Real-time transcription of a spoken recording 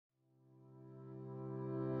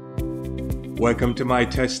Welcome to my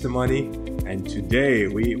testimony. And today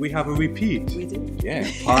we have a repeat. We do. Yeah,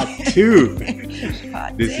 part two.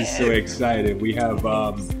 Part This is so two. exciting. We have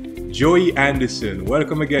Joey Anderson.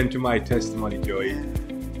 Welcome again to my testimony, Joey.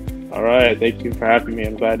 All right, thank you for having me.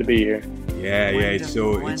 I'm glad to be here. Yeah, it's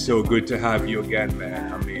so good to have you again,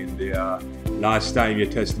 man. I mean, the last time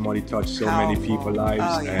your testimony touched so many Powerful. people's lives,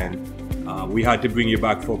 Oh, yeah. and we had to bring you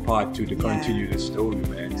back for part two to continue the story,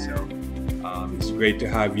 man. Yeah. So it's great to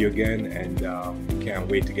have you again, and can't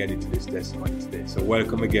wait to get into this testimony today. So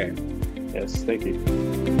welcome again. Yes, thank you.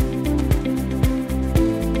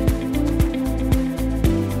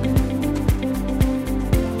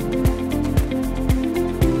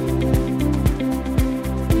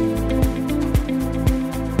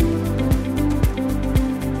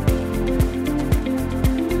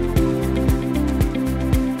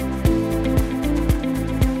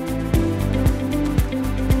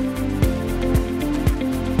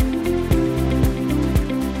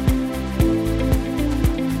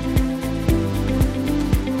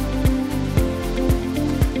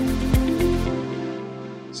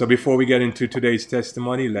 So before we get into today's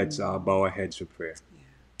testimony, let's bow our heads for prayer.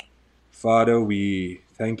 Father, we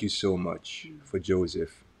thank you so much for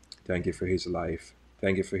Joseph. Thank you for his life.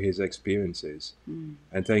 Thank you for his experiences.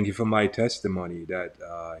 And thank you for my testimony that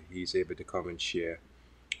he's able to come and share.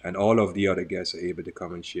 And all of the other guests are able to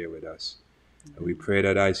come and share with us. And we pray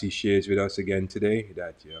that as he shares with us again today,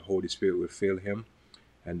 that your Holy Spirit will fill him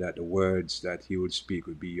and that the words that he would speak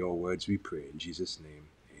would be your words, we pray. In Jesus' name,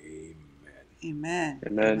 amen. Amen.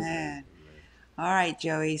 Amen. All right,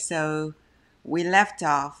 Joey. So we left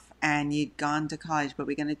off and you'd gone to college, but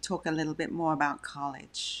we're going to talk a little bit more about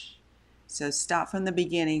college. So start from the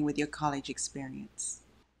beginning with your college experience.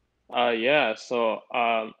 It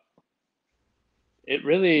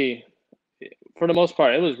really, for the most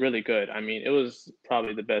part, it was really good. I mean, it was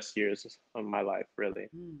probably the best years of my life, really.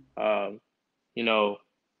 You know,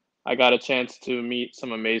 I got a chance to meet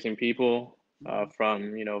some amazing people,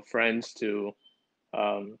 from, friends to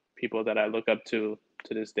people that I look up to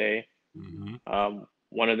this day.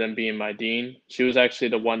 One of them being my dean. She was actually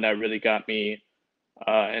the one that really got me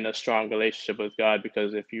in a strong relationship with God,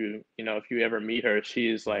 because if you ever meet her, she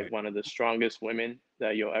is like one of the strongest women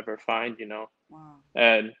that you'll ever find, Wow.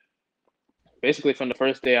 And basically from the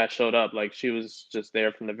first day I showed up, like she was just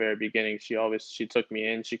there from the very beginning. She took me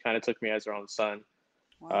in. She kind of took me as her own son.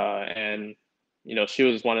 Wow. And she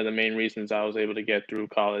was one of the main reasons I was able to get through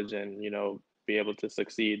college and be able to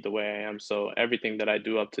succeed the way I am. So everything that I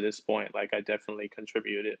do up to this point, like I definitely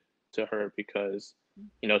contributed to her, because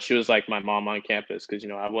she was like my mom on campus, because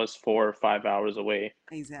I was 4 or 5 hours away,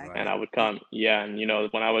 Exactly. and I would come, and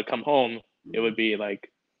when I would come home, it would be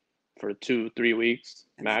like for 2-3 weeks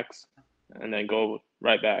max, and then go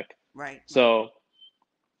right back. Right. So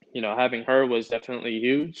having her was definitely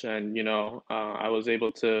huge, and I was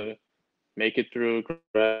able to make it through,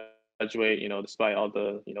 graduate, despite all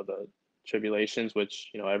the tribulations which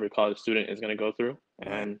every college student is going to go through.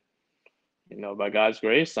 Right. And by God's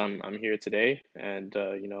grace, I'm here today, and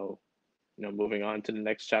moving on to the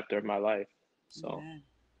next chapter of my life. So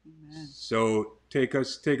Amen. So take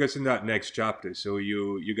us in that next chapter. So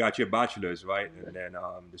you got your bachelor's, right? And then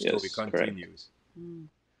the story Yes, correct. continues.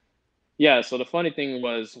 Yeah, so the funny thing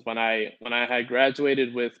was, when I had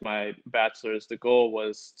graduated with my bachelor's, the goal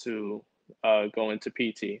was to go into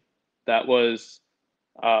PT. That was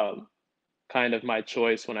um, kind of my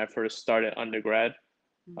choice when I first started undergrad.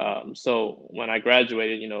 So when I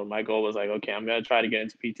graduated, my goal was like, okay, I'm gonna try to get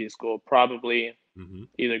into PT school. Probably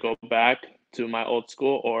either go back to my old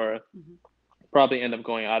school or probably end up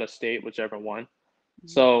going out of state, whichever one.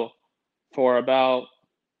 So for about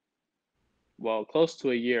close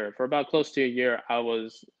to a year,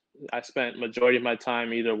 I spent majority of my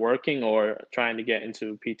time either working or trying to get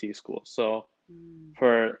into PT school. So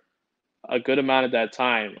for a good amount of that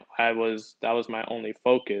time, that was my only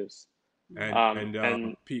focus.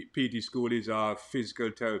 And PT school is physical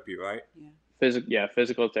therapy, right?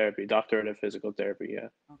 Physical therapy, doctorate of physical therapy. Yeah.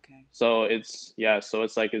 Okay. So it's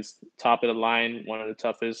top of the line, one of the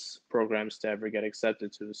toughest programs to ever get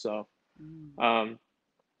accepted to. So,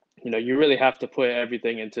 you really have to put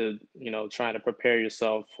everything into, trying to prepare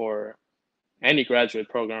yourself for any graduate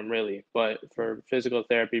program, really. But for physical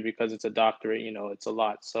therapy, because it's a doctorate, it's a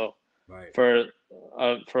lot. So Right. for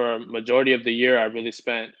a majority of the year, I really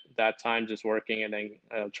spent that time just working, and then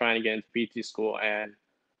trying to get into PT school. And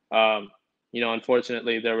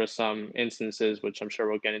unfortunately, there were some instances, which I'm sure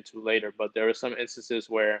we'll get into later, but there were some instances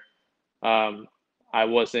where I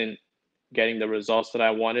wasn't getting the results that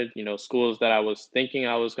I wanted. Schools that I was thinking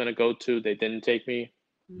I was going to go to, they didn't take me,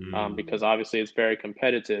 because obviously it's very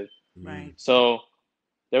competitive. Mm. So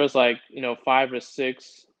there was like, 5 or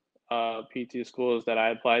 6 PT schools that I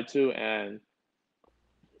applied to, and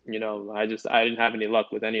I didn't have any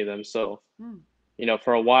luck with any of them. So Mm.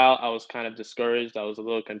 for a while I was kind of discouraged. I was a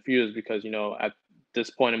little confused because at this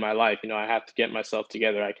point in my life, I have to get myself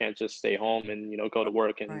together. I can't just stay home and go to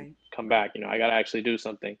work and Right. come Right. back. I got to actually do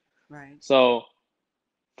something. Right. So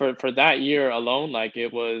for that year alone, like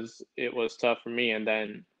it was tough for me. And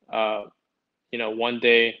then one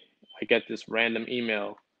day I get this random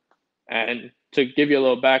email. And to give you a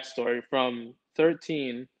little backstory, from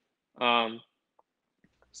 13, um,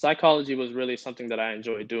 psychology was really something that I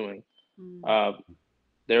enjoyed doing. Mm. Uh,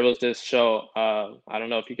 there was this show, I don't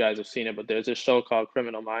know if you guys have seen it, but there's this show called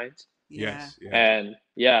Criminal Minds. Yeah. Yes, yes. And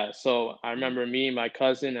yeah, so I Mm. remember me, my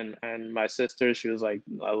cousin, and my sister, she was like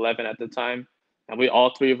 11 at the time. And we all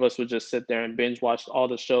three of us would just sit there and binge watch all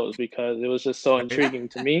the shows because it was just so Right, intriguing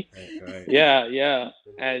to me. right, right. Yeah, yeah.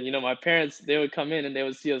 And my parents, they would come in and they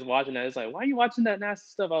would see us watching that. It's like, why are you watching that nasty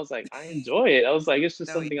stuff? I was like, I enjoy it. I was like, it's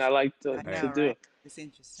just So something I interesting. like I to know, Right. do. right? It's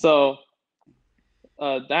interesting. So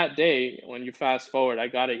that day, when you fast forward, I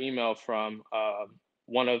got an email from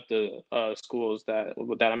one of the schools that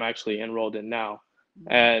I'm actually enrolled in now, Mm.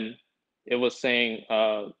 and it was saying,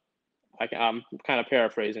 I'm kind of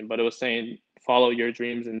paraphrasing, but it was saying, follow your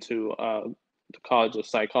dreams into the College of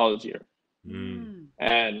Psychology. Mm. Mm.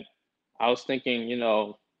 And I was thinking,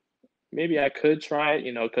 maybe I could try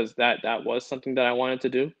it, because that was something that I wanted to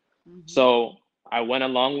do. Mm-hmm. So I went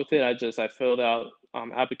along with it. I filled out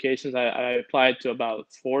applications. I applied to about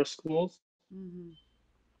 4 schools.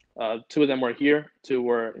 Mm-hmm. 2 of them were here. 2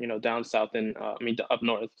 were down south in up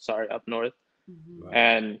north. Sorry, up north. Mm-hmm. Right.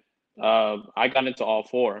 And I got into all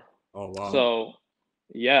 4. Oh, wow. Oh. So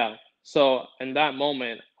yeah. So in that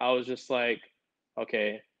moment, I was just like,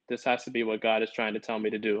 okay, this has to be what God is trying to tell me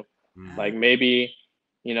to do. Mm. Like maybe,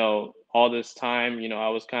 all this time, I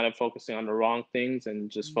was kind of focusing on the wrong things, and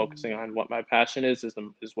just focusing Mm. on what my passion is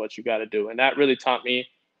what you got to do. And that really taught me,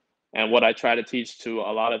 and what I try to teach to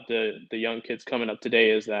a lot of the young kids coming up today,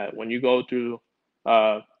 is that when you go through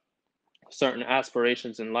uh, certain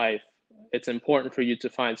aspirations in life, it's important for you to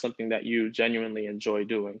find something that you genuinely enjoy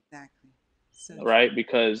doing, Exactly. So true. right?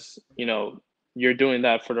 Because you're doing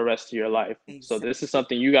that for the rest of your life. So Exactly. this is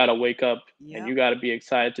something you got to wake up and Yep. you got to be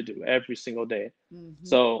excited to do every single day. Mm-hmm.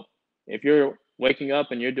 So if you're waking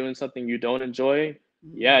up and you're doing something you don't enjoy,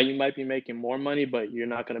 yeah, Mm. you might be making more money, but you're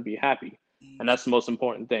not going to be happy, and that's the Exactly. most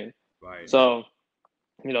important thing. Right. Yeah. So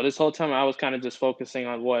this whole time I was kind of just focusing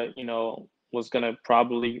on what was going to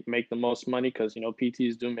probably make the most money, because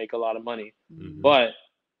PTs do make a lot of money, Mm-hmm. Mm. but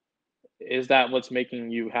is that what's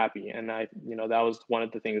making you happy? And that was one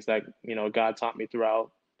of the things that God taught me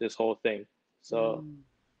throughout this whole thing. So Mm.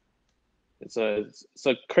 it's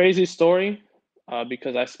a crazy story,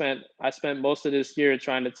 because I spent most of this year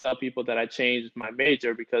trying to tell people that I changed my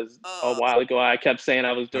major, because a Oh, while ago I kept saying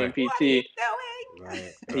I was doing Right. what are you PT. doing?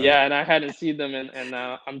 Right. Right. Yeah, and I hadn't seen them, and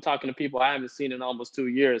I'm talking to people I haven't seen in almost 2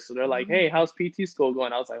 years. So they're like, "Hey, Mm. how's PT school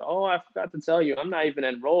going?" I was like, "Oh, I forgot to tell you, I'm not even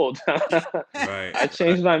enrolled. Right. I Right.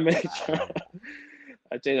 changed my major. Right.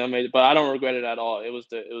 I changed my major, but I don't regret it at all. It was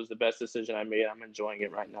the best decision I made. I'm enjoying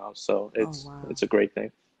it right now, so Oh, it's wow. it's a great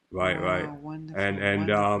thing. Right, right. Wow. And Wonderful. and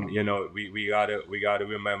Wonderful. we gotta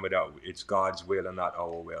remember that it's God's will and not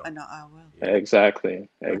our will. No, I will. Yeah, Exactly,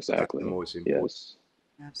 that's the exactly. most important. Yes,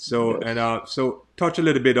 So Absolutely. and yes. so touch a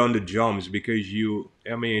little bit on the drums, because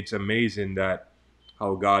I mean, it's amazing that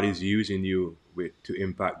how God is using you to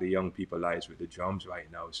impact the young people lives with the drums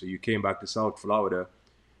right now. So you came back to South Florida.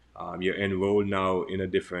 You're enrolled now in a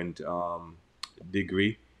different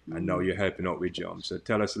degree, and now Mm. you're helping out with drums. So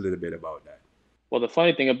tell us a little bit about that. Well, the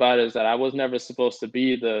funny thing about it is that I was never supposed to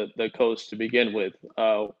be the coach to begin with.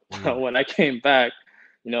 Mm. When I came back,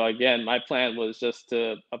 again, my plan was just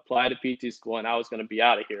to apply to PT school, and I was going to be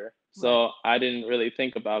out of here. Right. So I didn't really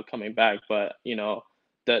think about coming back. But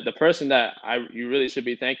the person that you really should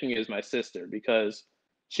be thanking is my sister, because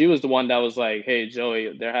she was the one that was like, "Hey,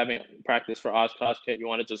 Joey, they're having practice for Oshkosh. You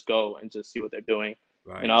want to just go and just see what they're doing?"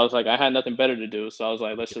 Right. I was like, I had nothing better to do, so I was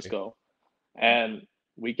like, "Let's just Okay. go." And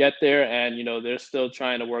we get there, and they're still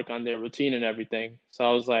trying to work on their routine and everything. So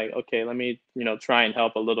I was like, okay, let me try and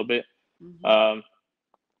help a little bit. Mm-hmm. um,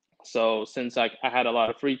 so since I had a lot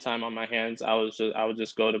of free time on my hands, I would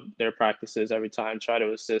just go to their practices every time, try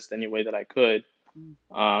to assist any way that I could.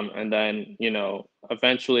 Mm. And then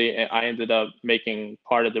eventually I ended up making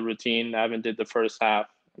part of the routine. I haven't did the first half,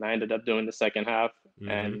 and I ended up doing the second half.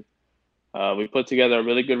 Mm-hmm. And we put together a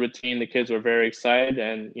really good routine. The kids were very excited,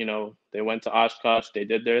 and they went to Oshkosh. They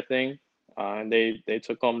did their thing, and they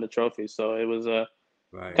took home the trophy. So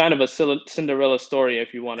Right. kind of a Cinderella story,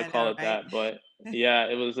 if you want to I call know, it right? that. But yeah,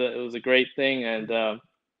 it was a great thing, and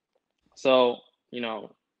so you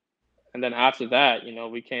know, and then after that,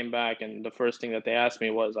 we came back, and the first thing that they asked me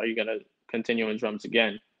was, "Are you gonna continue in drums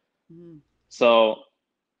again?" Mm-hmm. So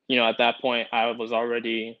at that point, I was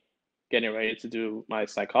already getting ready to do my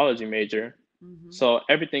psychology major, Mm-hmm. so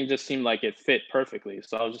everything just seemed like it fit perfectly.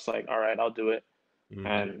 So I was just like, "All right, I'll do it," Mm-hmm.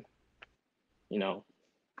 and you know,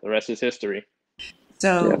 the rest is history. Yeah.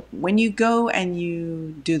 So when you go and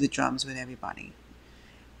you do the drums with everybody,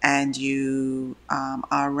 and you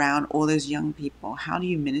are around all those young people, how do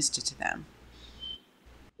you minister to them?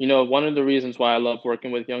 One of the reasons why I love working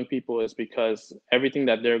with young people is because everything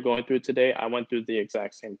that they're going through today, I went through the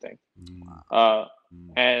exact same thing. Mm-hmm. Uh,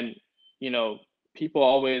 and, you know, people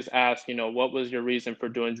always ask, what was your reason for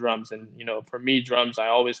doing drums? And, for me, drums, I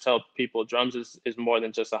always tell people drums is more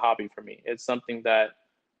than just a hobby for me. It's something that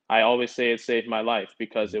I always say it saved my life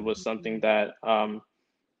because it was something that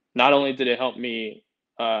not only did it help me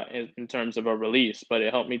in terms of a release, but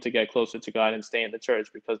it helped me to get closer to God and stay in the church.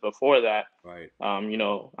 Because before that, Right.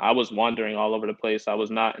 I was wandering all over the place. I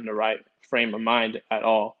was not in the right frame of mind at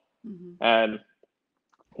all. Mm-hmm. And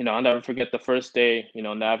I'll never forget the first day.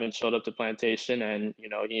 Navin showed up to plantation, and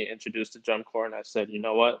he introduced the drum corps, and I said, you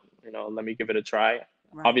know what, let me give it a try.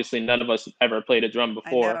 Right. Obviously, none of us ever played a drum I know,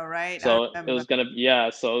 before, right? I so it remember. was gonna, yeah,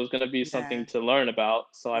 so it was gonna be Yeah. something to learn about.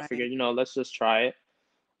 So I Right. figured, let's just try it.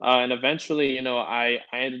 And eventually, I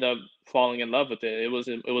ended up falling in love with it. It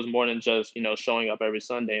was more than just showing up every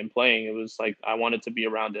Sunday and playing. It was like I wanted to be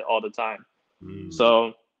around it all the time. Mm-hmm. Mm-hmm.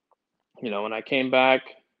 So when I came back,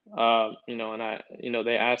 and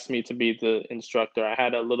they asked me to be the instructor. I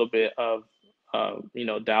had a little bit of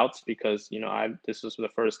doubts because I this was the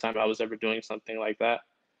first time I was ever doing something like that.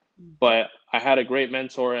 Mm-hmm. But I had a great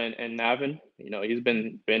mentor in Navin. He's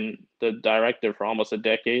been the director for almost a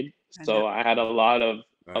decade, I know. so I had a lot of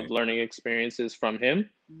Right. learning experiences from him.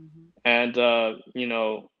 Mm-hmm. And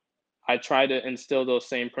I try to instill those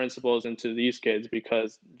same principles into these kids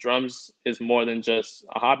because drums is more than just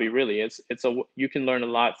a hobby. Really, you can learn a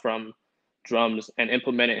lot from drums and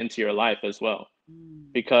implement it into your life as well.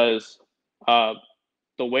 Mm. Because uh,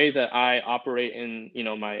 the way that I operate in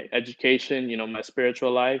my education, my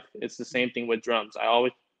spiritual life, it's the same thing with drums. I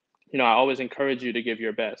always encourage you to give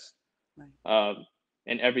your best Right.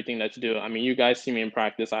 in everything that you do. I mean, you guys see me in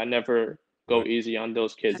practice. I never go Right. easy on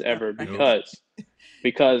those I kids know, ever Nope. right?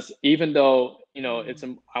 because even though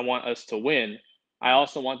Mm. I want us to win, I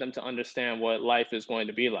also want them to understand what life is going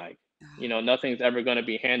to be like. Ah, Nothing's ever going to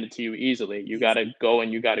be handed to you easily. You got easy. to go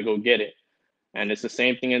and you got to go get it. And it's the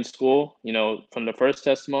same thing in school. From the first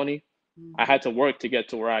testimony, I Mm-hmm. had to work to get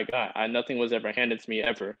to where I got. Nothing was ever handed to me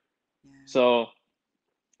ever. Yeah. So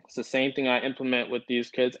it's the same thing I implement with these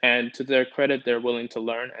kids. And to their credit, they're willing to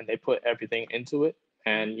learn and they put everything into it.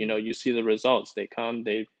 And Mm-hmm. you see the results. They come,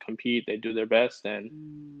 they compete, they do their best, and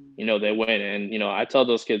Mm. they win. And I tell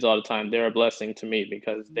those kids all the time they're a blessing to me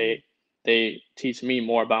because Mm. they teach me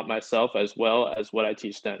more about myself as well as what I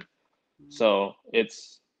teach them. Mm. So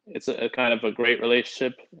it's a kind of a great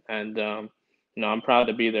relationship, and I'm proud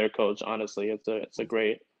to be their coach. Honestly, it's a That's,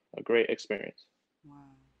 great experience. wow.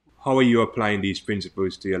 How are you applying these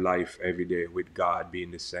principles to your life every day with God being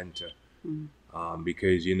the center? Mm.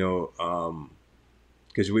 Because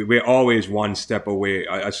because we're always one step away.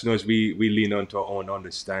 As soon as we lean onto our own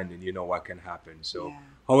understanding, you know what can happen. So Yeah.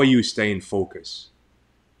 how are you staying focused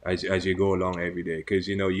as you go along every day? Because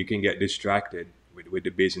you can get distracted with the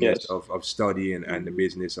business Yes. of studying and the Mm-hmm.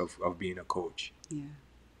 business of being a coach. Yeah.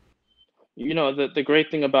 The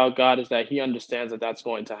great thing about God is that He understands that that's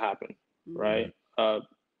going to happen, Mm-hmm. right?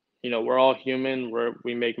 We're all human.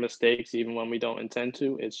 We make mistakes even when we don't intend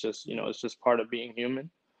to. It's just Yeah. it's just part of being human.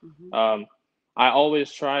 Mm-hmm. Um, I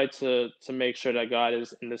always try to make sure that God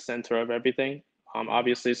is in the center of everything.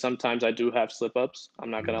 Obviously, sometimes I do have slip ups. I'm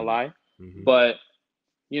not gonna Hmm. lie, Hmm. but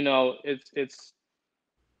it's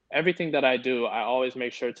everything that I do. I always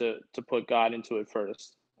make sure to put God into it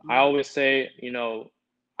first. I Mm-hmm. always say,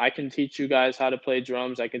 I can teach you guys how to play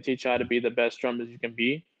drums. I can teach you how to be the best drummers you can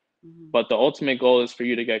be. Mm-hmm. But the ultimate goal is for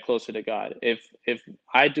you to get closer to God. If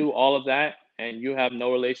I do all of that and you have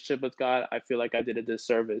no relationship with God, I feel like I did a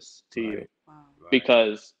disservice to you Right. Wow. Right.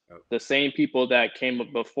 because Yep. the same people that came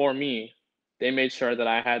up before me, they made sure that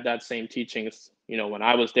I had that same teachings, when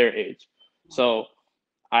I was their age. Wow. So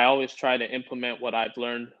I always try to implement what I've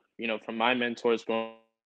learned, from my mentors growing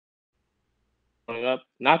up,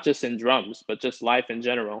 not just in drums, but just life in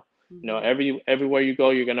general. Mm-hmm. Everywhere you go,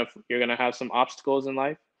 you're gonna have some obstacles in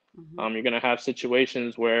life. Mm-hmm. You're gonna have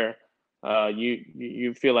situations where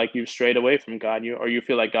you feel like you've strayed away from God, or you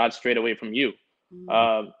feel like God strayed away from you.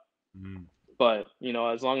 Um, Mm. but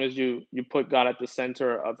as long as you put God at the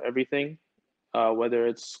center of everything, whether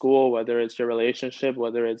it's school, whether it's your relationship,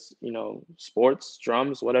 whether it's sports,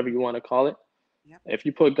 drums, whatever you want to call it. Yep. If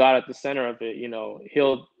you put God at the center of it,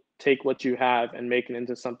 He'll take what you have and make it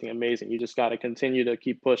into something amazing. You just got to continue to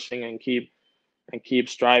keep pushing and keep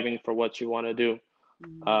striving for what you want to do.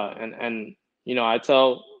 And I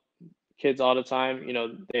tell kids all the time,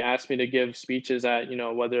 they ask me to give speeches at,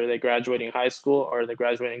 whether they're graduating high school or they're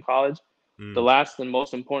graduating college. The Mm. last and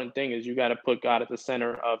most important thing is you got to put God at the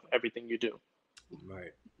center of everything you do.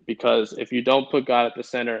 Right. Because if you don't put God at the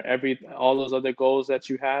center, all those other goals that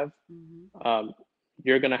you have,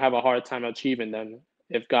 you're gonna have a hard time achieving them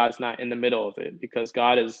if God's not in the middle of it. Because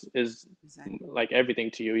God is Exactly. like everything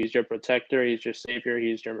to you. He's your protector. He's your savior.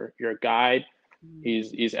 He's your guide.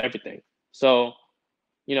 He's everything. So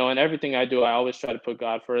in everything I do, I always try to put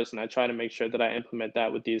God first, and I try to make sure that I implement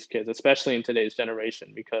that with these kids, especially in today's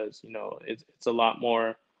generation, because it's a lot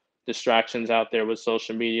more distractions out there with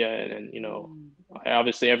social media, and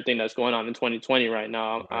obviously everything that's going on in 2020 right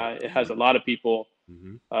now. Right. It has a lot of people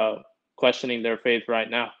Mm-hmm. questioning their faith right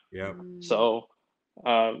now. Yep. So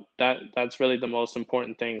that's really the most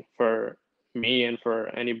important thing for me and for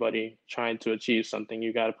anybody trying to achieve something.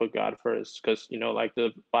 You got to put God first, because like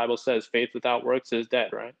the Bible says, faith without works is dead,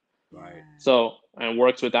 right? Right. So, and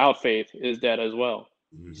works without faith is dead as well.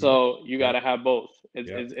 Mm-hmm. So you got Yep. to have both.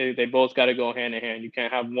 Yep. They both got to go hand in hand. You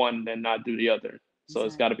can't have one then not do the other. So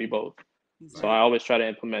it's got to be both. So I always try to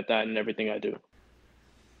implement that in everything I do.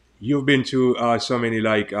 You've been through so many,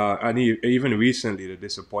 like, and even recently, the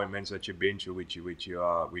disappointments that you've been through with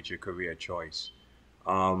your career choice.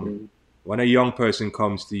 When a young person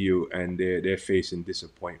comes to you and they're facing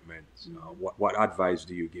disappointment, what advice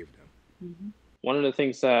do you give them? One of the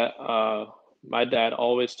things that my dad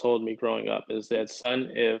always told me growing up is that,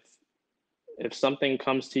 son, if something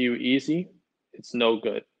comes to you easy, it's no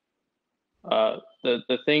good.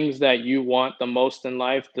 The things that you want the most in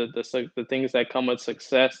life, the things that come with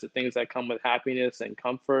success, the things that come with happiness and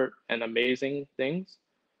comfort and amazing things,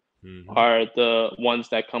 Mm-hmm. are the ones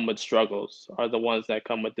that come with struggles, are the ones that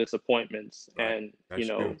come with disappointments. Right. And That's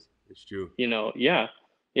true. It's true.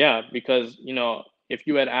 yeah, because if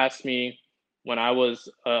you had asked me when I was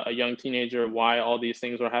a young teenager why all these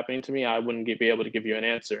things were happening to me, I wouldn't be able to give you an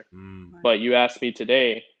answer. But you asked me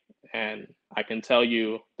today, and I can tell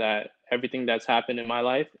you that everything that's happened in my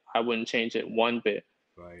life, I wouldn't change it one bit.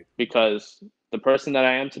 Right. Because the person that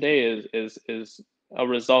I am today is a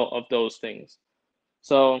result of those things.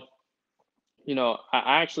 So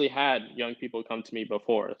I actually had young people come to me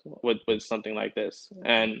before with something like this,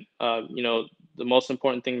 and the most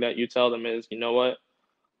important thing that you tell them is, you know what,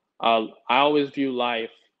 I always view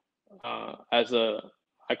life as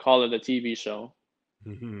I call it a TV show,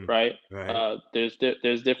 Mm-hmm. right? Right.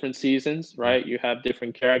 There's different seasons, right? You have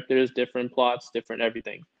different characters, different plots, different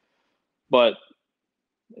everything, but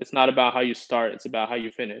it's not about how you start; it's about how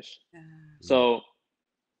you finish. So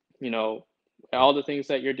you know all the things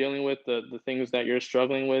that you're dealing with, the things that you're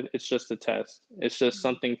struggling with, it's just a test. It's just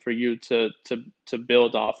something for you to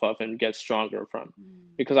build off of and get stronger from.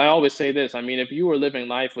 Because I always say this, I mean, if you were living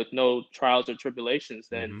life with no trials or tribulations,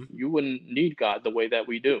 then you wouldn't need God the way that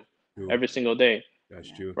we do True. every single day. That's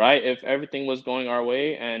true. Right? If everything was going our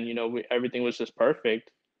way and everything was just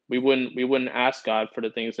perfect, we wouldn't ask God for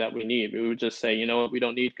the things that we need. We would just say, you know what, we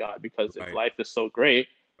don't need God, because if Right. life is so great,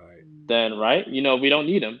 Right. then right, we don't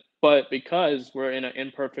need him. But because we're in an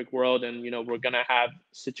imperfect world, and we're gonna have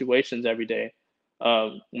situations every day,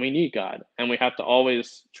 we need God, and we have to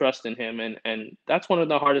always trust in him. And that's one of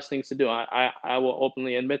the hardest things to do. I will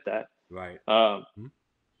openly admit that. Right.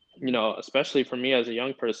 Especially for me as a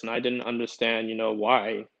young person, I didn't understand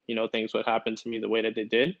why things would happen to me the way that they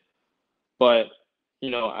did. But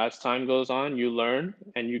as time goes on, you learn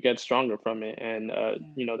and you get stronger from it. And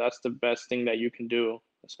that's the best thing that you can do,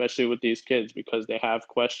 especially with these kids, because they have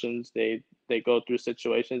questions, they go through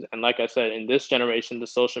situations. And like I said, in this generation, the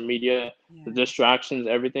social media, the distractions,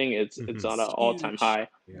 everything, it's on an all-time high.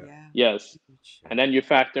 Yeah. Yes. And then you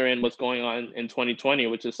factor in what's going on in 2020,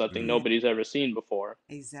 which is something Mm. nobody's ever seen before.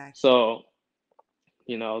 Exactly. So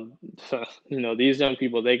you know these young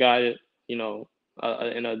people, they got it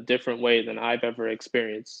in a different way than I've ever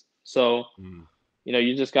experienced. So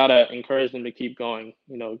you just gotta encourage them to keep going.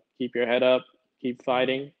 Keep your head up, keep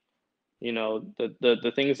fighting.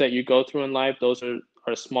 The things that you go through in life, those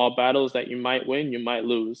are small battles that you might win, you might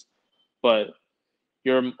lose, but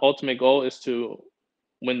your ultimate goal is to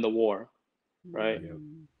win the war, right? Yep.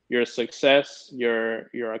 Your success, your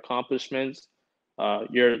accomplishments,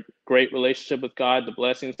 your great relationship with God, the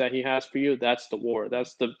blessings that he has for you, that's the war.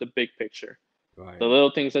 That's the big picture. Right. The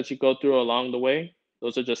little things that you go through along the way,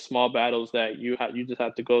 those are just small battles that you just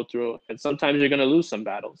have to go through. And sometimes you're gonna lose some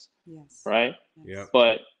battles, Yes. right? Yes. Yep.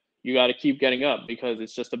 But you got to keep getting up because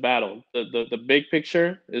it's just a battle. The big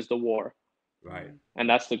picture is the war, Right. and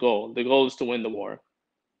that's the goal. The goal is to win the war,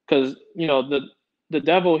 because the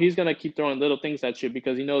devil, he's gonna keep throwing little things at you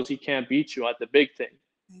because he knows he can't beat you at the big thing.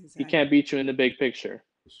 He Exactly. can't beat you in the big picture.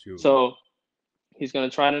 It's true. So he's gonna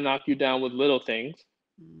try to knock you down with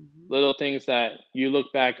Mm-hmm. little things that you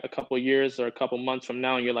look back a couple years or a couple months from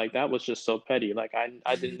now and you're like, that was just so petty. Like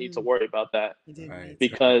I didn't need to worry about that, You didn't Right. need to.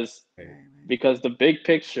 because Right. Right. because the big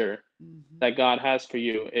picture Mm-hmm. that God has for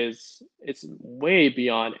you it's way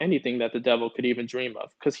beyond anything that the devil could even dream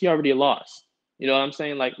of, because he already lost. You know what I'm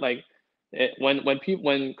saying?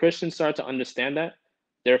 When Christians start to understand that,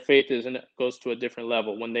 their faith goes to a different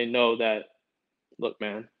level when they know that, look,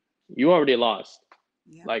 man, you already lost.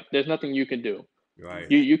 Yeah. Like there's nothing you can do. Right.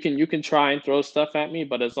 You can try and throw stuff at me,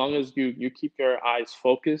 but as long as you keep your eyes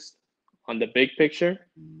focused on the big picture,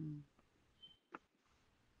 Mm.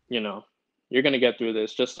 you know, you're gonna get through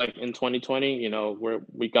this. Just like in 2020,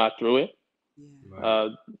 we got through it. Yeah.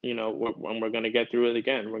 Right. We're gonna get through it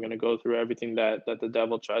again. We're gonna go through everything that the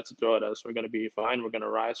devil tries to throw at us. We're gonna be fine. We're gonna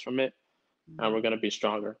rise from it, and we're Mm. gonna be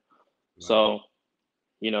stronger. Right. So,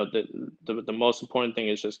 the most important thing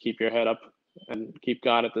is just keep your head up and keep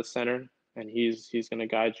God at the center, and He's gonna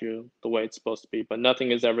guide you the way it's supposed to be. But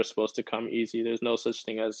nothing is ever supposed to come easy. There's no such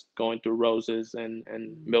thing as going through roses and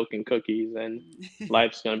Mm. milk and cookies and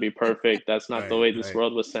life's gonna be perfect. That's not the Right. way this Right.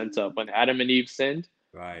 world was sent up. When Adam and Eve sinned,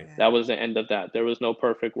 Right. Yeah. that was the end of that. There was no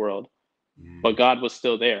perfect world, Mm. but God was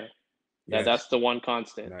still there. Yes. That's the one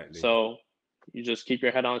constant. Exactly. So you just keep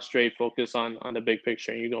your head on straight, focus on the big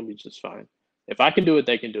picture, and you're gonna be just fine. If I can do it,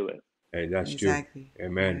 they can do it. Hey, that's Exactly. true.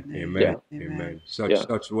 Amen. Amen. Amen. Yeah. Amen. Yeah.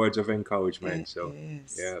 Such words of encouragement. It So,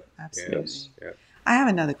 is. yeah. Absolutely. Yes. Yeah. I have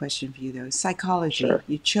another question for you, though. Psychology. Sure.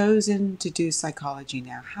 You've chosen to do psychology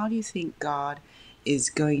now. How do you think God is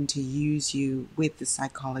going to use you with the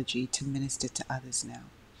psychology to minister to others now?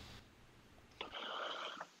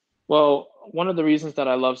 Well, one of the reasons that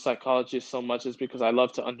I love psychology so much is because I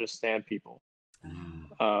love to understand people.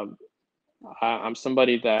 Mm. Um, I'm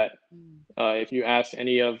somebody that, Mm. if you ask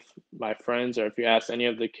any of my friends or if you ask any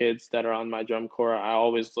of the kids that are on my drum corps, I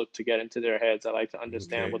always look to get into their heads. I like to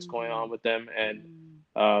understand Okay. what's going on with them, and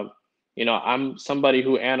Mm. I'm somebody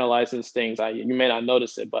who analyzes things. You may not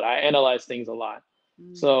notice it, but I analyze things a lot.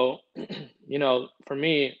 Mm. So, for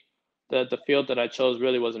me, the field that I chose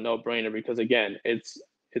really was a no-brainer because again, it's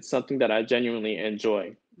something that I genuinely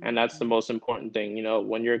enjoy, and that's the Mhm. most important thing.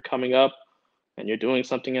 When you're coming up and you're doing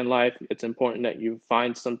something in life, it's important that you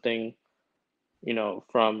find something,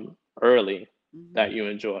 from early that Mhm. you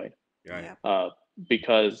enjoy, Right. Yep. uh,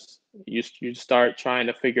 because you start trying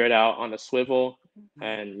to figure it out on a swivel,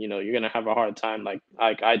 Yeah. and you're gonna have a hard time like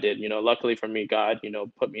I did. Luckily for me, God,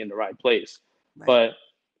 put me in the right place. Right. But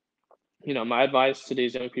my advice to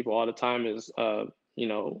these young people all the time is,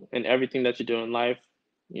 in everything that you do in life,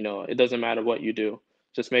 it doesn't matter what you do.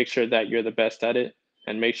 Just make sure that you're the best at it,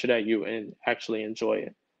 and make sure that you actually enjoy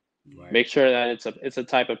it. Yeah. Right. Make sure that it's a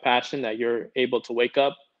type of passion that you're able to wake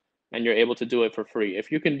up and you're able to do it for free.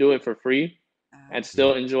 If you can do it for free and Mm.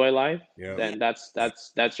 still enjoy life, Yeah. Yeah. then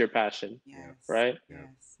that's your passion, Yeah. Yes. right? Yeah.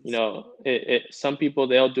 Yes. Some people,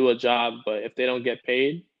 they'll do a job, but if they don't get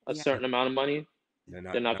paid a Yeah. certain amount of money, They're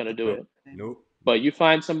they're not not. going to do Nope. it. Nope. But you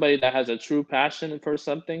find somebody that has a true passion for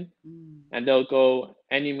something, Mm. and they'll go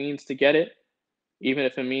any means to get it, even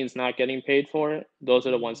if it means not getting paid for it. Those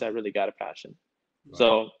are the ones Mm. that really got a passion. Right.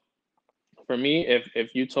 So for me,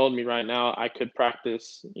 if you told me right now I could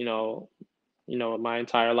practice, my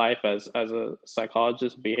entire life as a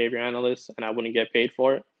psychologist, behavior analyst, and I wouldn't get paid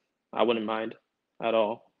for it, I wouldn't mind at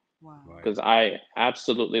all, Wow. Right. because I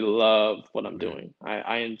absolutely love what I'm Yeah. doing.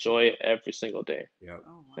 I enjoy it every single day, Yeah.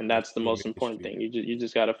 Oh, wow. and That's that's the true most important ministry. thing. You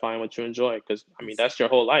just got to find what you enjoy, because that's Exactly. your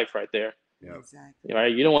whole life right there. Yeah. Exactly.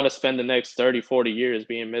 Right? You don't want to spend the next 30, 40 years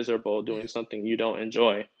being miserable doing something you don't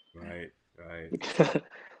enjoy. Right. Right. Exactly. Exactly.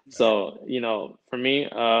 So, for me,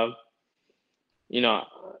 you know,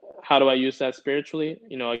 how do I use that spiritually?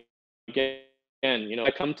 Again,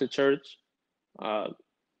 I come to church. Uh,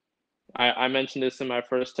 I mentioned this in my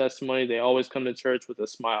first testimony. They always come to church with a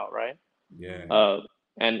smile, right? Yeah. Mhm.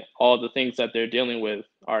 And all the things that they're dealing with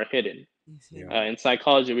are hidden. It's Yeah. hidden. In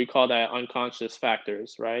psychology, we call that unconscious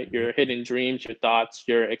factors, right? Mhm. Your hidden dreams, your thoughts,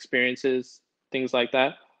 your experiences, things like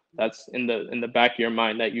that. That's in the back of your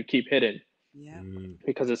mind that you keep hidden Yep. Mm.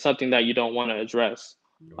 because it's something that you don't want to address.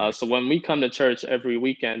 Right. So when we come to church every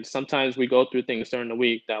weekend, sometimes we go through things during the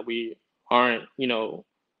week that we aren't,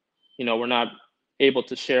 we're not able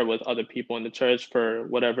to share with other people in the church for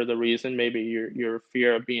whatever the reason. Maybe your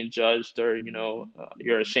fear of being judged, or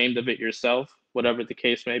you're ashamed of it yourself, whatever the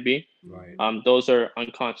case may be. Right. Those are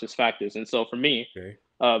unconscious factors. And so for me,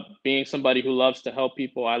 Okay. being somebody who loves to help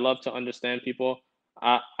people, I love to understand people.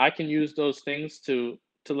 I can use those things to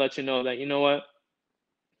let you know that, you know what,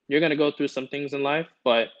 you're going to go through some things in life,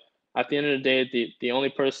 but at the end of the day, the only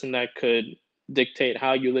person that could dictate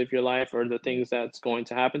how you live your life or the things that's going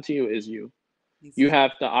to happen to you is you. You Exactly.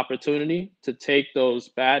 have the opportunity to take those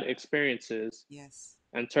bad experiences Yes.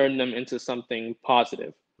 and turn them into something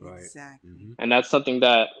positive. Right. Exactly. And that's something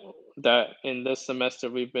that in this semester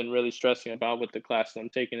we've been really stressing about with the class that I'm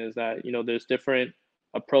taking, is that, there's different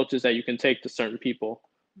approaches that you can take to certain people,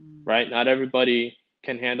 right? Not everybody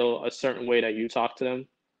can handle a certain way that you talk to them.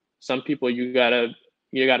 Some people you gotta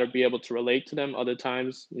be able to relate to them. Other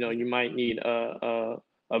times, you might need a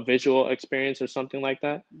visual experience or something like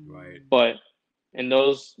that. Right. But in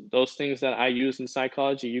those things that I use in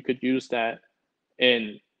psychology, you could use that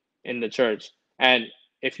in the church. And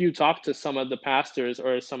if you talk to some of the pastors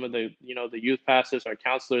or some of the the youth pastors or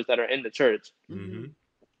counselors that are in the church, Mm-hmm.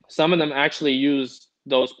 some of them actually use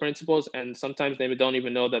those principles, and sometimes they don't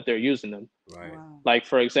even know that they're using them. Right. Wow. Like,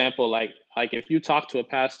 for example, like if you talk to a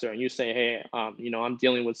pastor and you say, hey, I'm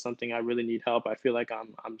dealing with something, I really need help, I feel like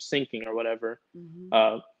I'm sinking or whatever.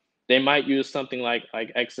 They might use something like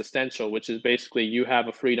existential, which is basically you have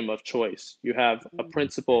a freedom of choice. You have a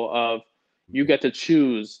principle of you get to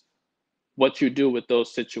choose what you do with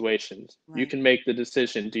those situations. You Right. can make the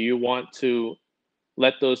decision. Do you want to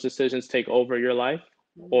let those decisions take over your life,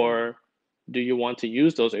 or do you want to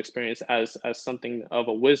use those experiences as something of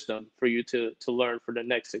a wisdom for you to learn for the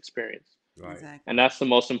next experience? Right. Exactly. And that's the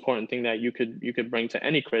most important thing that you could bring to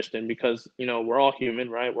any Christian, because we're all human,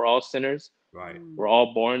 right? We're all sinners. Right. We're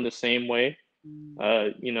all born the same way.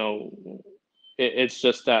 It's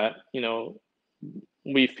just that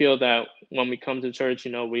we feel that when we come to church,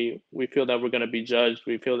 we feel that we're going to be judged.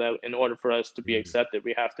 We feel that in order for us to be accepted,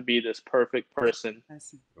 we have to be this perfect person,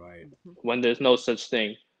 Person. Right. when there's no such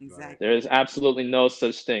thing. Exactly. There is absolutely no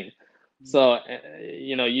such thing. So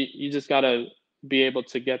you just got to be able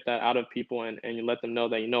to get that out of people, and you let them know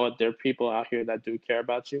that, what, there are people out here that do care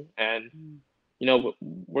about you. And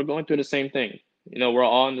we're going through the same thing. We're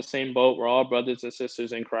all in the same boat. We're all brothers and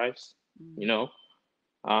sisters in Christ.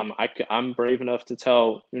 I'm brave enough to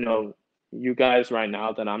tell you guys right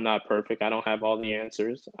now that I'm not perfect. I don't have all the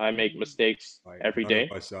answers. I make mistakes Right. every None of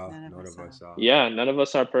day. us are. None of None us of us are. are. Yeah, none of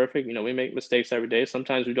us are perfect. We make mistakes every day.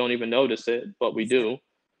 Sometimes we don't even notice it, but we do.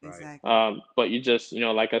 Right. Exactly. But you just,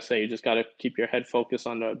 like I say, you just got to keep your head focused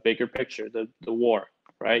on the bigger picture, the war,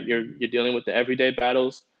 right? You're dealing with the everyday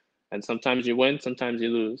battles, and sometimes you win, sometimes you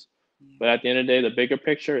lose. But at the end of the day, the bigger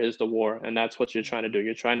picture is the war, and that's what you're trying to do.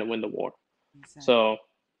 You're trying to win the war. Exactly. So,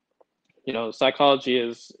 psychology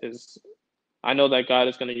is I know that God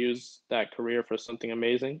is going to use that career for something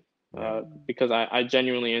amazing, because I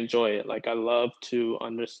genuinely enjoy it. Like, I love to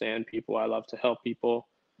understand people. I love to help people.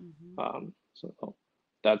 So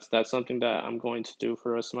that's something that I'm going to do for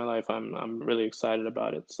the rest of my life. I'm really excited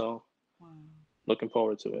about it. So Wow. looking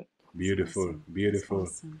forward to it. Beautiful. Awesome. Beautiful.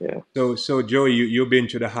 Awesome. Yeah. So Joey, you've been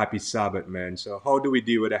to the Happy Sabbath, man. So how do we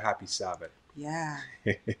deal with a Happy Sabbath? Yeah.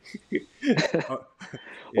 Oh,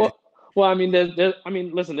 yeah. Well, I mean,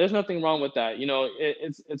 listen, there's nothing wrong with that.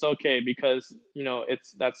 It's okay, because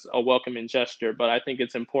that's a welcoming gesture. But I think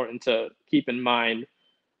it's important to keep in mind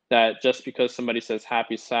that just because somebody says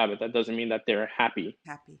Happy Sabbath, that doesn't mean that they're happy,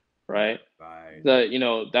 Happy. right? Right.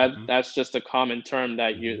 That's just a common term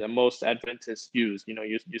that that most Adventists use.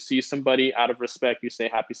 You see somebody, out of respect, you say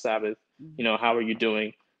Happy Sabbath. How are you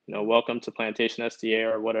doing? Welcome to Plantation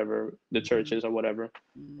SDA, or whatever the church is, or whatever,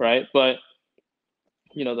 right? But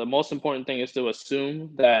the most important thing is to assume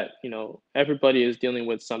that everybody is dealing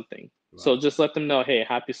with something. So Right. just let them know, hey,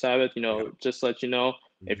 Happy Sabbath. Yeah. Just let you know,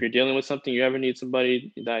 if you're dealing with something, you ever need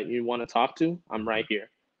somebody that you want to talk to, I'm right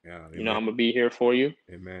here. Yeah. I'm Amen. gonna be here for you.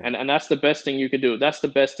 Amen. And that's the best thing you could do. That's the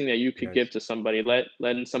best thing that you could Yes. give to somebody.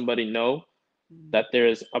 Letting somebody know that there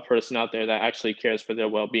is a person out there that actually cares for their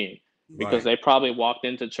well-being, because Right. they probably walked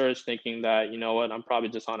into church thinking that, what, I'm probably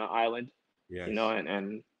just on an island, Yes.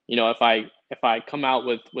 and if I come out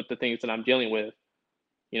with the things that I'm dealing with,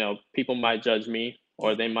 people might judge me,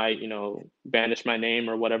 or they might banish my name,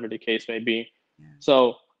 or whatever the case may be. Yeah.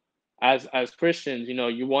 So as Christians,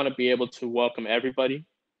 you want to be able to welcome everybody,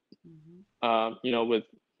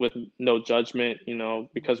 with no judgment,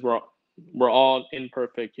 because we're all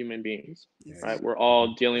imperfect human beings, Yes. right? We're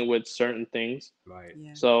all dealing with certain things. Right.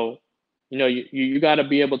 Yeah. So, you got to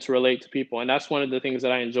be able to relate to people. And that's one of the things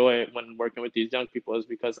that I enjoy when working with these young people, is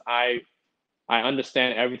because I I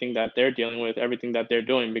understand everything that they're dealing with, everything that they're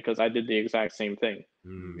doing, because I did the exact same thing.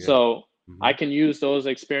 Yeah. So I Hmm. can use those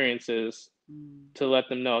experiences Mm. to let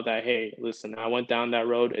them know that, hey, listen, I went down that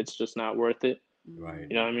road. It's just not worth it. Right.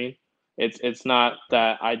 You know what I mean? It's not Right.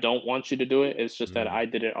 that I don't want you to do it. It's just that Mm. I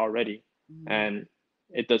did it already, Mm. and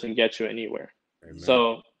it doesn't get you anywhere. Amen.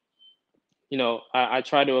 So, I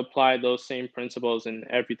try to apply those same principles in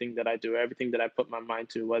everything that I do, everything that I put my mind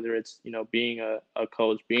to, whether it's, being a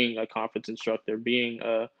coach, being a conference instructor, being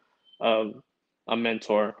a, a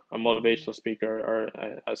mentor, a motivational speaker, or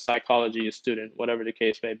a psychology student, whatever the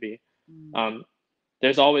case may be. Mm. Um,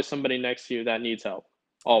 there's always somebody next to you that needs help,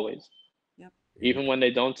 always. Yep. Even when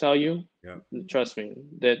they don't tell you, Yeah. trust me,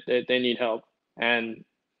 that they need help. And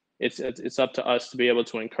it's up to us to be able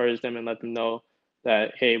to encourage them and let them know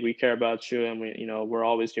that, hey, we care about you, and we're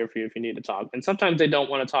always here for you if you need to talk. And sometimes they don't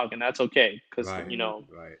want to talk, and that's okay, because Right. Mm.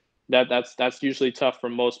 Right. that's usually tough for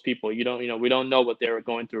most people. We don't know what they're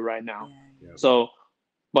going through right now. Yeah. Yeah. So,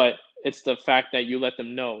 but it's the fact that you let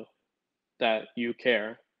them know that you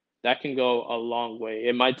care, that can go a long way.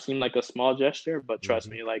 It might seem like a small gesture, but trust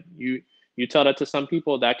Hmm. me, like you tell that to some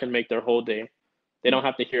people, that can make their whole day. They don't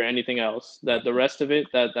have to hear anything else. Right. That the rest of it,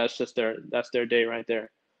 that's their day right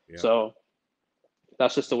there. Yeah. So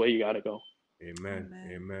that's just the way you got to go. Amen.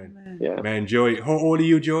 Amen. Amen. Amen. Yeah. Man, Joey, how old are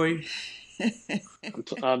you, Joey?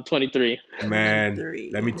 I'm 23. Man,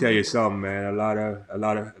 23. let me tell you something, man. A lot of A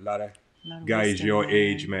lot of guys wisdom your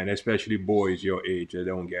age, there. man, especially boys your age, they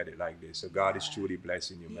don't get it like this. So God is Yeah. truly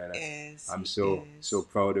blessing you, He man. is. I'm He so is.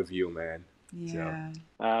 proud of you, man. So, Yeah.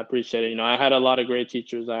 I appreciate it. I had a lot of great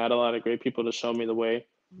teachers. I had a lot of great people to show me the way.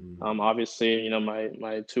 Mm. Obviously,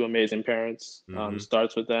 my two amazing parents, mm-hmm.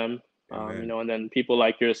 starts with them. Amen. And then people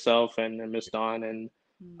like yourself and Miss Dawn, and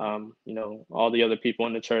Mm. all the other people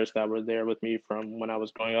in the church that were there with me from when I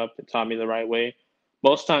was growing up. It taught me the right way.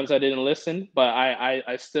 Most times I didn't listen, but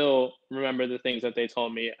I still remember the things that they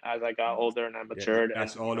told me as I got older and I Yeah, matured, and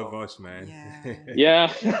that's all of us, man. Yeah.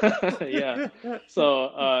 yeah, yeah.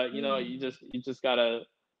 So you just gotta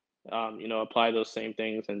apply those same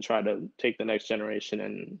things and try to take the next generation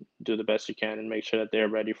and do the best you can and make sure that they're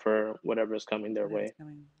ready for whatever is coming their Whatever's way.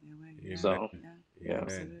 coming your way. Yeah. Amen. So Yeah. yeah, Amen.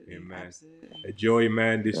 Absolutely. Amen. Absolutely. Joey,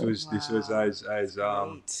 man, this yeah. was Wow. It's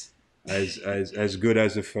great. as good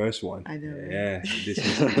as the first one. I know, right? Yeah, this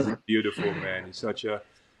is beautiful, man.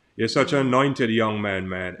 You're such an anointed young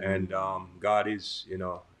man, and God is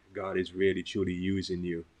really truly using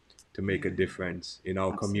you to make a Yeah. difference in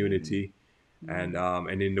our Absolutely. community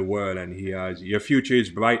Mm. and in the world. And he has your future is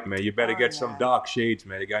bright, man. You better Oh, get some yeah. dark shades,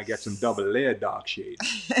 man. You gotta get some double layer dark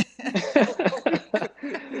shades.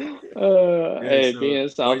 Yeah, Hey, being so in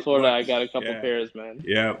South Florida, but I got a couple yeah. pairs, man.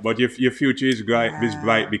 Yeah, but your future is bright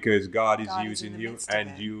Yeah. because God is God is in using the you, midst of and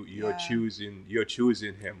it. you're Yeah.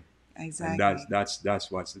 choosing Him, and that's Exactly. that's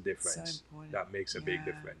that's what's the So difference. important. That makes a big Yeah.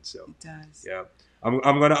 difference. So It does. yeah, I'm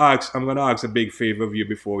gonna ask a big favor of you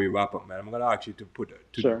before we wrap up, man. I'm gonna ask you to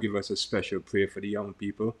Sure. give us a special prayer for the young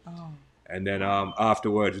people, Oh, and then wow.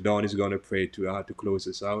 afterwards Dawn is gonna pray to close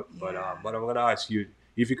us out. Yeah. But I'm gonna ask you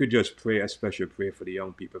if you could just pray a special prayer for the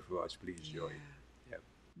young people for us, please, Yeah. Joey. Yeah.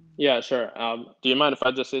 Yeah, sure. Do you mind if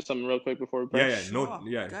I just say something real quick before we Yeah, pray? yeah, no, Sure.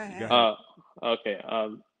 yeah, Go go ahead. ahead. Okay.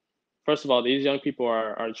 First of all, these young people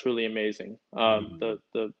are truly amazing. Mm,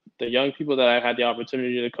 The young people that I had the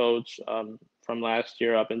opportunity to coach, from last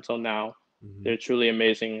year up until now, hmm. they're truly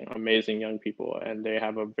amazing, amazing young people, and they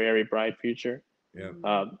have a very bright future. Yeah. Mm.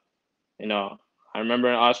 Um, you know, I remember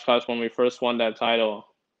in Oshkosh when we first won that title,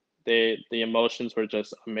 the emotions were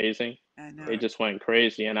just amazing. I They know. just went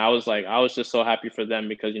crazy, and I was just so happy for them,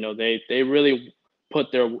 because they really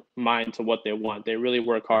put their mind to what they want. They really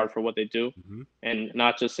work Yeah. hard for what they do, Hmm. and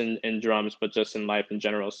not just in drums, but just in life in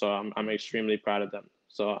general. So I'm extremely proud of them.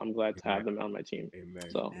 So I'm glad to Amen. have them on my team. Amen.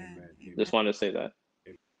 So Amen. Amen. Amen. just wanted to say that.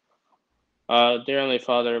 Amen. Dear Heavenly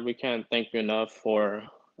Father, we can't thank you enough for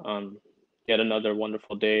um, yet another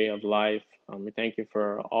wonderful day of life. We thank you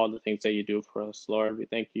for all the things that you do for us, Lord. We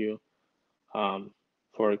thank you um,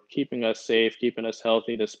 for keeping us safe, keeping us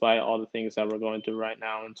healthy, despite all the things that we're going through right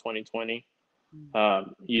now in 2020.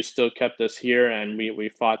 Mm. You still kept us here, and we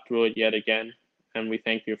fought through it yet again. And we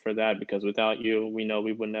thank you for that, because without you, we know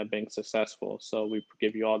we wouldn't have been successful. So we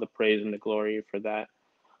give you all the praise and the glory for that.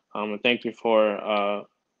 And thank you for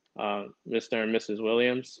Mr. and Mrs.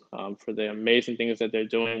 Williams, for the amazing things that they're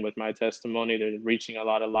doing with my testimony. They're reaching a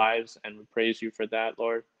lot of lives, and we praise you for that,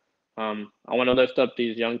 Lord. I want to lift up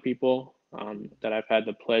these young people that I've had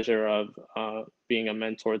the pleasure of being a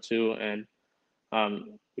mentor to, and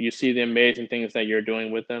you see the amazing things that you're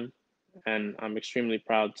doing with them. And I'm extremely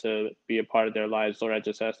proud to be a part of their lives, Lord. I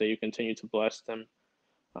just ask that you continue to bless them,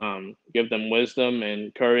 give them wisdom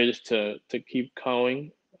and courage to keep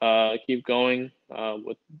going,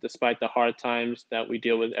 with despite the hard times that we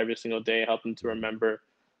deal with every single day. Help them to remember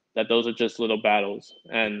that those are just little battles,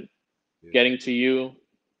 and getting to you,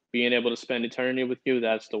 being able to spend eternity with you,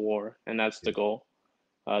 that's the war, and that's the goal.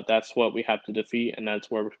 That's what we have to defeat, and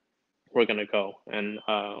that's where we're gonna go. And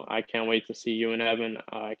I can't wait to see you in heaven.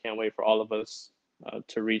 I can't wait for all of us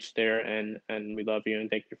to reach there. And we love you and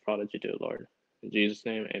thank you for all that you do, Lord. In Jesus'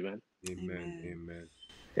 name, amen. Amen. Amen.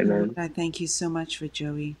 Amen. Lord, I thank you so much for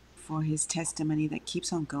Joey, for his testimony that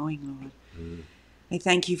keeps on going, Lord. I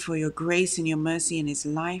thank you for your grace and your mercy in his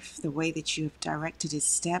life, the way that you have directed his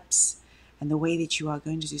steps, and the way that you are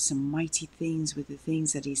going to do some mighty things with the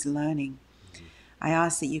things that he's learning. I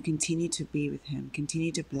ask that you continue to be with him,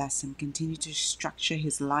 continue to bless him, continue to structure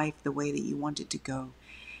his life the way that you want it to go,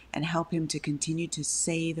 and help him to continue to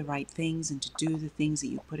say the right things and to do the things that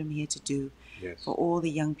you put him here to do for all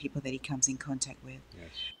the young people that he comes in contact with.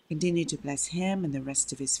 Continue to bless him and the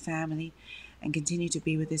rest of his family, and continue to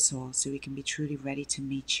be with us all so we can be truly ready to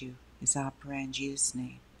meet you. Is our prayer in Jesus'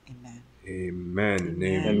 name. Amen. Amen.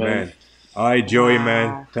 Amen. Amen. All right, Joey, Wow.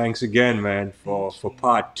 man. Thanks again, man, for Thank you.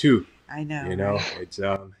 part 2. I know. You know, right? it's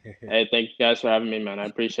Hey, thank you guys for having me, man. I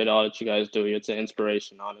appreciate all that you guys do. It's an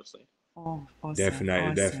inspiration, honestly. Oh, awesome.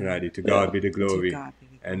 definitely. To God be the glory. To God be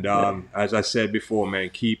the And glory. as I said before, man,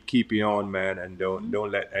 keep it on, man, and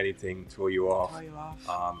don't let anything throw you off. Throw you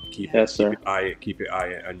off. Keep Yes, sir. keep your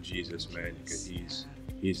eye on Jesus, man, because he's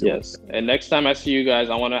the Yes. And next time I see you guys,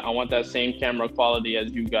 I want that same camera quality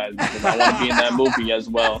as you guys, because I want to be in that movie as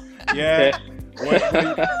well. Yeah.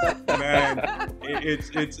 Okay? Man, it's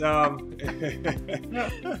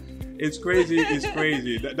it's crazy. It's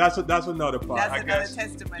crazy. That's another part. That's I another guess.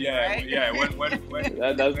 testimony, Yeah, right? yeah. When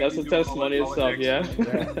That's a testimony itself, yeah.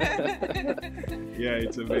 Yeah,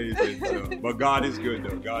 it's amazing. So, but God is good,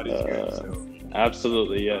 though. God is good. So.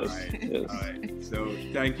 Absolutely, yes. All right. Yes. All right. So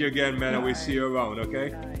thank you again, man, and we'll see you around.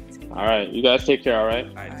 Okay. All right. You guys take care. All right.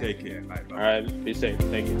 All right. Take care. Bye. All right. Be safe.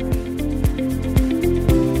 Thank you.